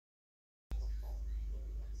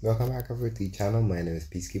Welcome back over to the channel. My name is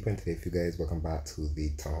Peacekeeper, and today, for you guys, welcome back to the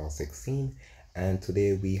Town Hall 16. And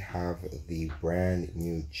today we have the brand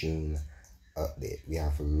new June update. We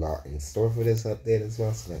have a lot in store for this update as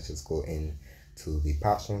well, so let's just go into the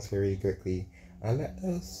patch notes here really quickly and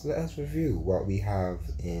let us review what we have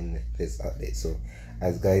in this update. So,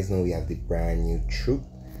 as guys know, we have the brand new troop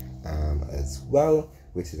as well,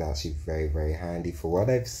 which is actually very handy. For what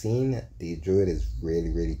I've seen, the druid is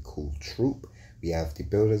really cool troop. We have the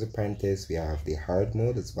Builder's Apprentice, we have the hard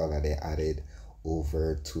mode as well that they added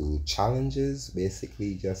over to challenges,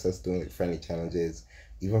 basically just us doing like friendly challenges,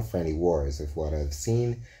 even friendly wars of what I've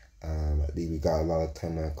seen. We got a lot of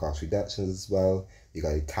time and cost reductions as well. We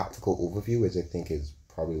got a tactical overview, which I think is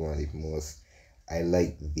probably one of the most, I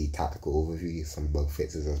like the tactical overview, some bug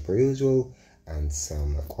fixes as per usual, and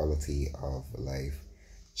some quality of life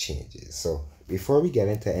changes. So before we get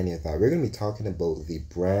into any of that, we're going to be talking about the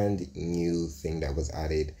brand new thing that was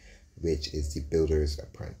added, which is the Builder's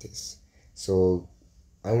Apprentice. So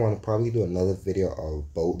I want to probably do another video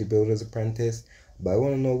about the Builder's Apprentice, but I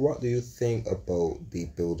want to know, what do you think about the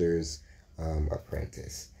Builder's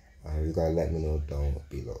Apprentice? You gotta let me know down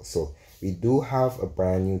below. So we do have a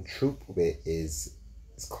brand new troop, which it's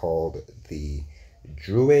called the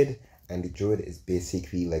Druid. And the druid is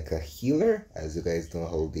basically like a healer, as you guys know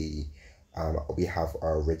how the we have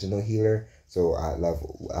our original healer. So at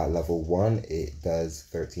level 1, it does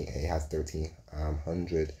 13. It has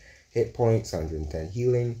 1300 hit points, 110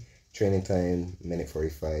 healing. Training time minute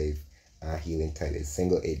 45. Healing type is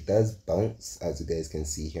single. It does bounce, as you guys can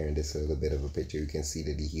see here in this little bit of a picture. You can see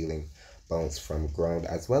that the healing bounce from ground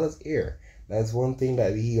as well as air. That's one thing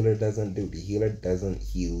that the healer doesn't do. The healer doesn't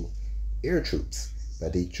heal air troops,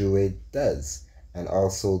 but the druid does. And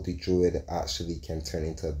also the druid actually can turn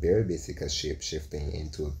into a bear, basically shape shifting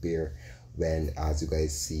into a bear when, as you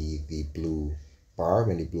guys see, the blue bar,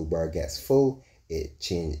 when the blue bar gets full, it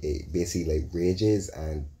basically like rages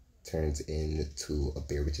and turns into a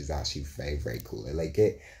bear, which is actually very cool. I like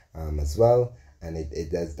it as well. And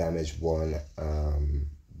it does damage one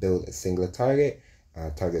build a singular target,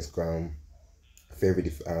 targets ground,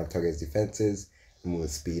 favorite targets defenses, move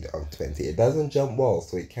speed of 20. It doesn't jump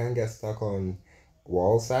walls, so it can get stuck on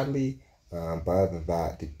walls, sadly. But other than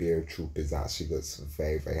that, the bear troop is actually just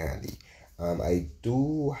very handy. I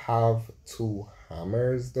do have 2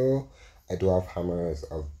 hammers though. I do have hammers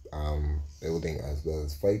of building as well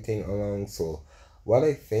as fighting along. So what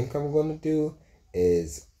I think I'm gonna do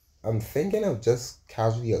is, I'm thinking of just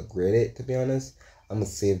casually upgrade it, to be honest. I'm gonna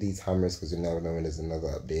save these hammers because you never know when there's another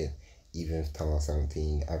update, even if Town Hall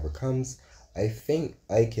 17 ever comes. I think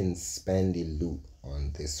I can spend the loot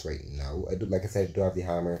on this right now. I do, like I said, I do have the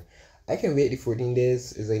hammer. I can wait the 14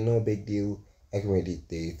 days. It's like no big deal. I can wait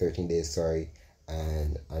the 13 days, sorry,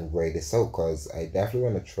 and write this out, because I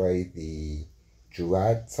definitely want to try the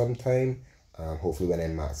Druid sometime. Hopefully when I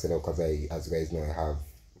max it out, because as you guys know, I have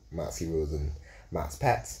max heroes and max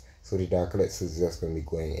pets. So the Dark Elixir is just going to be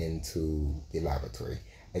going into the laboratory.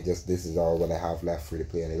 This is all what I have left for the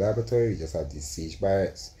play in the laboratory. We just have these siege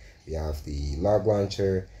barracks. We have the log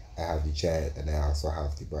launcher, I have the jet, and I also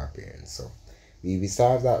have the barbarian. So we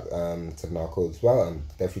still have that to knock out as well. I'm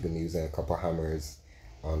definitely going to be using a couple hammers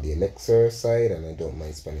on the elixir side, and I don't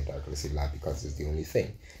mind spending Dark Elixir lab because it's the only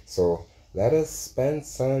thing. So let us spend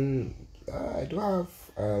some. I do have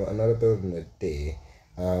another build in a day.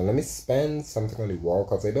 Let me spend something on the wall,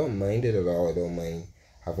 because I don't mind it at all. I don't mind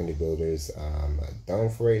having the builders down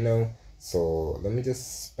for right now. So let me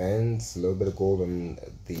just spend a little bit of gold on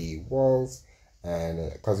the walls,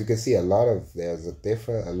 and because you can see there's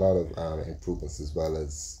a lot of improvements as well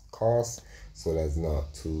as cost, so that's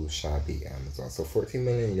not too shabby as well. So 14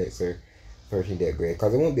 million elixir, 13-day upgrade,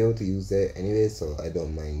 because I won't be able to use it anyway, so I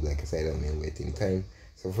don't mind. Like I said, I don't mind waiting time.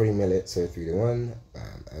 So 40 million, so 3 to 1,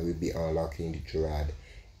 and we'll be unlocking the Druid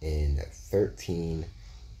in 13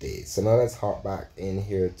 days. So now let's hop back in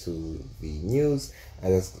here to the news,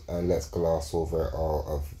 and let's gloss over all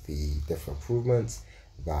of the different improvements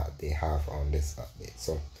that they have on this update.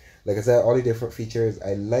 So like I said, all the different features.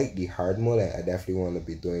 I like the hard mode. I definitely want to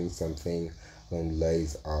be doing something along the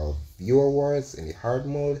lines of viewer wars in the hard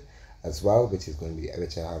mode as well, which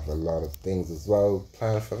I have a lot of things as well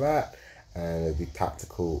planned for that, and the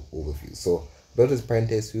tactical overview. So Builder's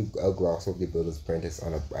Apprentice, I'll gloss over the Builder's Apprentice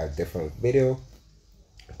on a different video,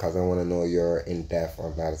 because I want to know your in-depth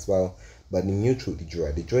on that as well. But the new troop, the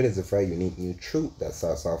Druid. The Druid is a very unique new troop that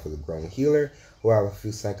starts off with a ground healer who have a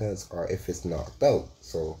few seconds, or if it's knocked out.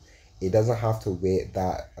 So it doesn't have to wait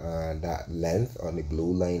that length on the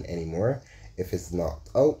blue line anymore. If it's knocked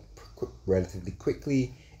out relatively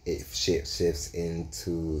quickly, it shifts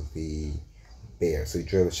into the bear. So you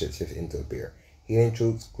drill the shift into a bear. Healing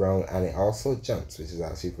troops, ground, and it also jumps, which is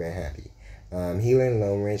actually very handy. Healing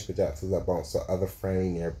long range projectiles that bounce to other friendly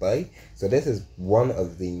nearby. So this is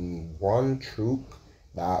one troop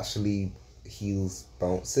that actually heals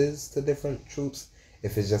bounces to different troops.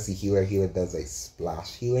 If it's just a healer does like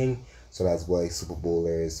splash healing. So that's why Super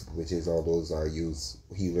Bowlers, which is all those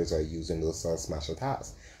healers are using those smash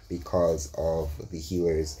attacks, because of the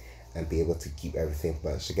healers and be able to keep everything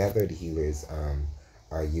bunched together. The healers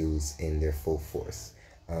are used in their full force.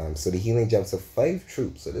 So the healing jumps to 5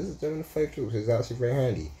 troops. So this is jumping to 5 troops, which is actually very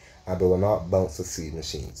handy. But will not bounce to siege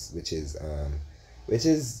machines, which is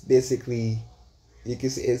basically, you can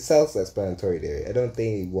see it's self-explanatory there. I don't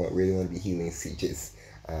think you really want to be healing sieges,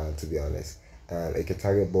 to be honest. It can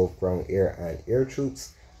target both ground, air, and air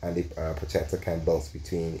troops, and the protector can bounce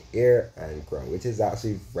between air and ground, which is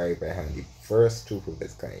actually very, very handy. First troop of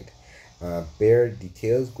its kind. Bear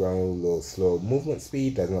details, ground low, slow movement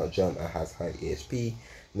speed, does not jump, and has high HP.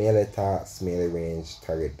 Melee attacks, melee range,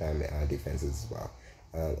 target damage, and defenses as well.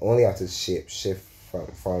 Only after shift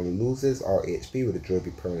from loses all HP will the droid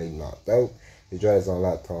be permanently knocked out. The droid is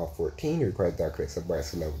unlocked on 14, requires Dark Elixir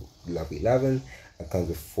Burst level 11, and comes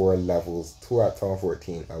with 4 levels, 2 at Tom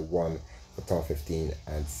 14 and 1 for Tom 15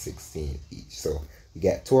 and 16 each. So we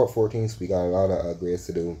get 2 at 14, so we got a lot of upgrades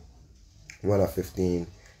to do. 1 at 15,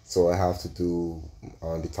 so I have to do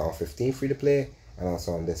on the Tom 15 free to play, and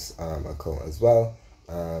also on this account as well.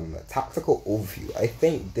 Tactical overview. I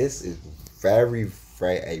think this is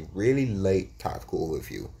I really like tactical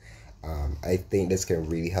overview. I think this can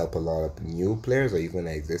really help a lot of new players or even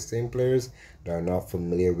existing players that are not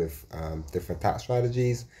familiar with different attack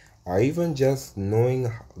strategies, or even just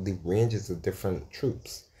knowing the ranges of different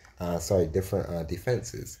troops. Different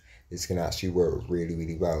defenses. This can actually work really,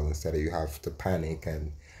 really well instead of you have to panic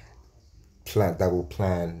and double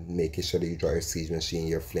plan, making sure that you draw your siege machine,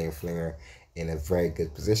 your flame flinger in a very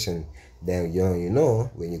good position. Then you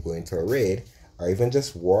know when you go into a raid or even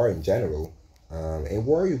just war in general. In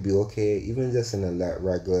war you'll be okay. Even just in a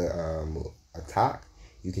regular attack,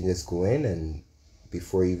 you can just go in, and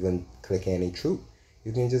before you even click any troop,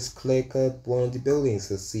 you can just click up one of the buildings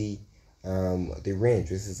to see the range.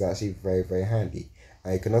 This is actually very, very handy.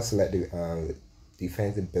 You can also select the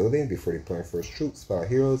defensive building before deploying first troops, spell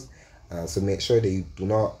heroes. So make sure that you do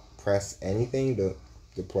not press anything to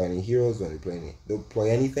deploy any heroes. When you deploy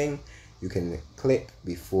anything, you can click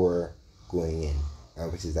before going in,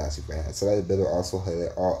 which is actually very handy. Select the builder also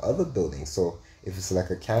highlight all other buildings. So if you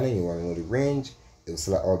select a cannon, you want to know the range, it will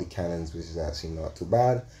select all the cannons, which is actually not too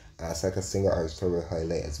bad. Select a single artillery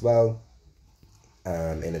highlight as well.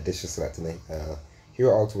 In addition, selecting the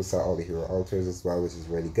hero altar will select all the hero altars as well, which is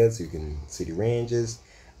really good, so you can see the ranges.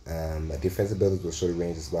 Defensive builders will show the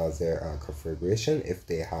range as well as their configuration if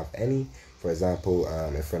they have any. For example,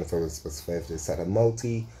 if Furnace was specified, they set a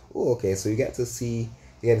multi. Oh, okay, so you get to see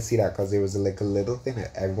that because there was like a little thing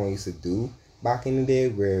that everyone used to do back in the day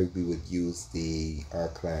where we would use our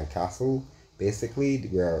clan castle basically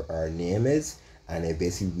where our name is, and it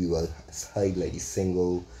basically we will hide like the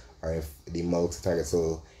single or the multi target,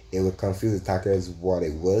 so it would confuse the attackers what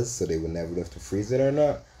it was, so they would never know if to freeze it or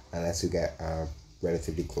not unless you get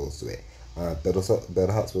relatively close to it.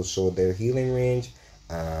 Builder huts will show their healing range.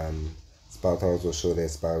 Spell towers will show their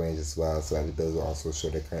spell range as well. So that the builds will also show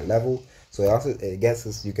their current level. So it gets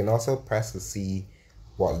us. You can also press to see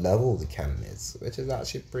what level the cannon is, which is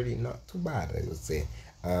actually pretty not too bad, I would say.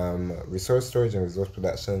 Resource storage and resource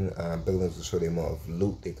production. Buildings will show the amount of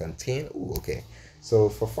loot they contain. Ooh, okay. So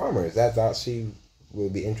for farmers, that actually will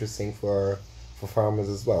be interesting for farmers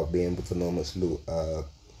as well, being able to know how much loot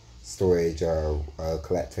storage or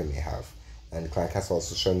collector may have. And the clan castle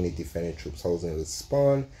also show many defending troops housing with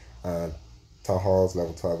spawn. Town halls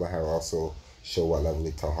level 12 I have also show what level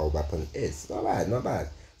the town hall weapon is. Not bad, not bad.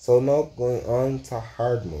 So now going on to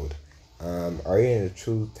hard mode. Are you in the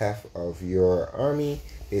true theft of your army?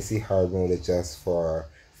 Basically hard mode is just for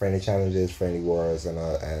friendly challenges, friendly wars, and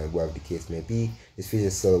whatever the case may be. This feature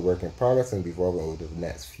is still a work in progress and be evolving over the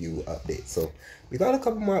next few updates. So we got a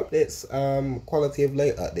couple more updates, quality of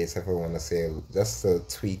life updates if I want to say, just to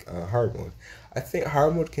tweak hard mode. I think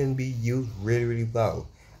hard mode can be used really, really well.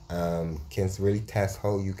 Can really test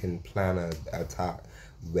how you can plan an attack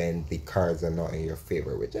when the cards are not in your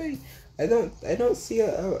favor, which I don't see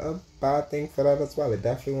a bad thing for that as well. I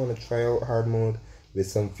definitely want to try out hard mode with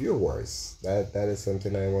some viewer wars. That is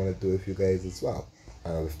something I want to do with you guys as well,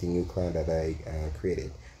 with the new clan that I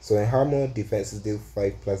created. So in hard mode, defenses deal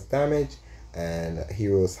 5+ damage, and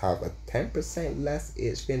heroes have a 10% less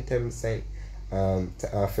HP and 10%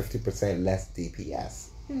 50% less DPS.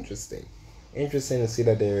 Interesting to see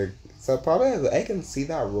that they're So probably I can see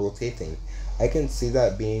that rotating. I can see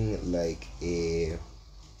that being like a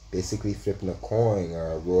basically flipping a coin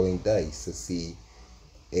or rolling dice to see.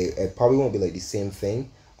 It probably won't be like the same thing.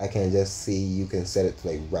 I can just see you can set it to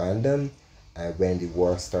like random, and when the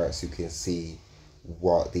war starts, you can see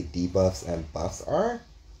what the debuffs and buffs are.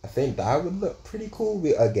 I think that would look pretty cool.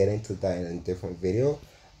 I'll get into that in a different video.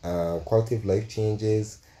 Quality of life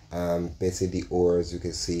changes. Basically the ores you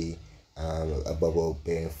can see a bubble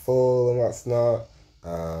being full and what's not.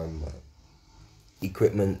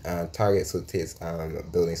 Equipment targets, so it takes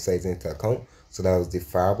building size into account. So that was the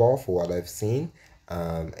fireball for what I've seen.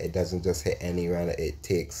 It doesn't just hit any round, it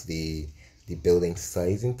takes the building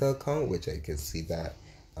size into account, which I can see that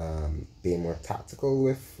being more tactical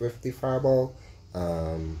with the fireball.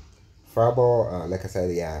 Fireball, like I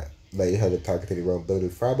said, yeah, like you had the targeted around building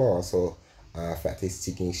fireball, also factory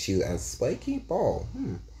seeking shield and spiky ball.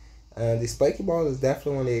 And the spiky ball is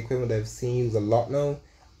definitely one of the equipment I've seen used a lot now.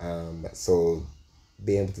 So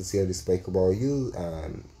being able to see how the spiky ball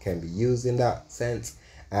can be used in that sense.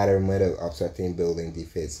 Add a reminder of obstructing building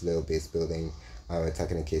defense, little base building,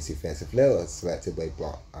 attacking in case defensive level, selected by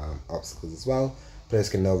block obstacles as well. Players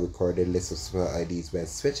can now record a list of spell IDs when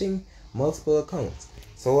switching multiple accounts.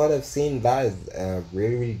 So what I've seen, that is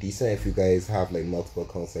really decent if you guys have like multiple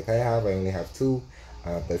accounts like I only have 2.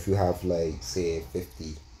 But if you have like say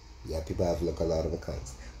 50, yeah, people have like a lot of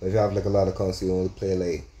accounts. But if you have like a lot of accounts, you only play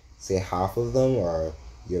like say half of them, or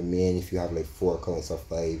your main, if you have like 4 accounts or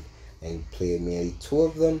 5 and play mainly 2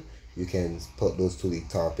 of them, you can put those to the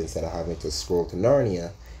top instead of having to scroll to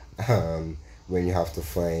Narnia when you have to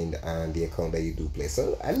find the account that you do play.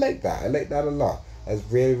 So I like that. I like that a lot. That's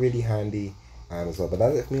really handy as well. But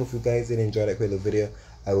that's it for me. If you guys did enjoy that quick little video,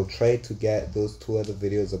 I will try to get those 2 other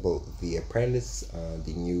videos about the apprentice,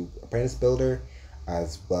 the new apprentice builder,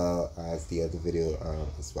 as well as the other video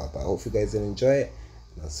as well. But I hope you guys did enjoy it,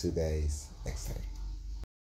 and I'll see you guys next time.